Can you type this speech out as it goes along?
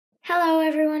Hello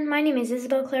everyone, my name is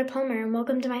Isabel Claire Palmer and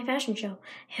welcome to my fashion show.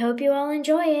 I hope you all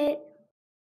enjoy it.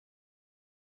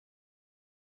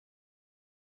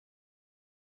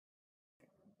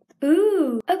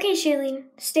 Ooh! Okay, Shailene,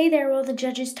 stay there while the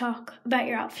judges talk about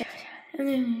your outfit.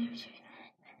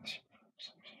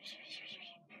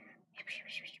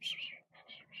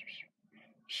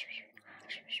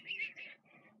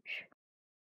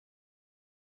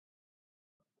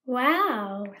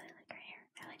 Wow! I really like her hair.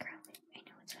 I like her outfit. I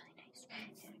know it's really nice.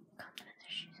 It complements her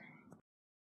shoes.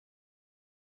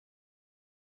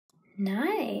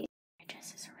 Nice. Her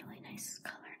dress is a really nice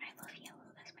color. I love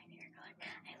yellow. That's my favorite color.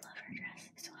 I love her dress.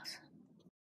 It's awesome.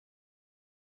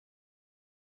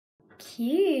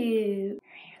 Cute.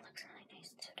 Her hair looks really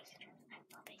nice. So does the dress. I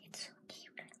love it. It's so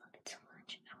cute. I love it so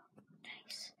much. Oh,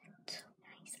 nice. It's so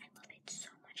nice. I love it so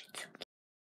much. It's so cute.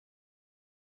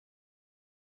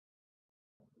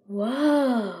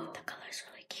 Whoa. The color's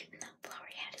really cute and that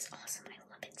flowery hat is awesome. I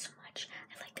love it so much.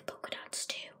 I like the polka dots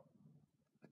too.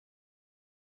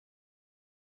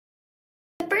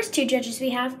 The first two judges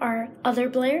we have are Other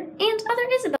Blair and Other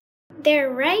Isabel. They're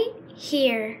right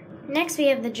here. Next we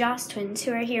have the Joss twins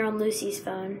who are here on Lucy's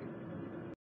phone.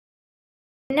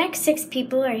 The next 6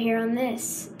 people are here on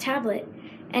this tablet,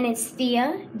 and it's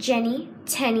Thea, Jenny,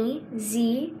 Tenny,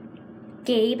 Z,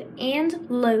 Gabe, and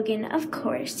Logan. Of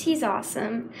course, he's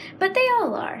awesome, but they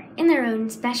all are in their own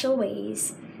special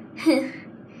ways. The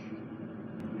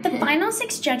final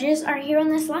 6 judges are here on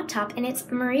this laptop, and it's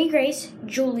Marie Grace,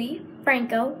 Julie,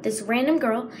 Franco, this random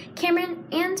girl, Cameron,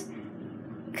 and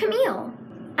Camille.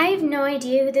 I have no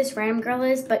idea who this random girl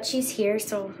is, but she's here,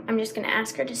 so I'm just gonna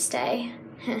ask her to stay.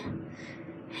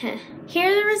 Here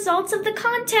are the results of the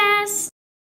contest!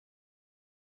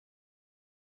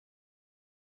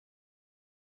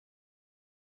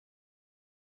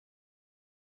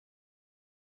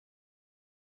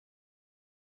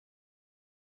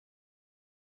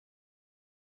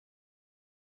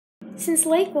 Since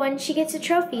Lake won, she gets a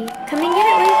trophy. Come and get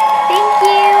it, Lake. Thank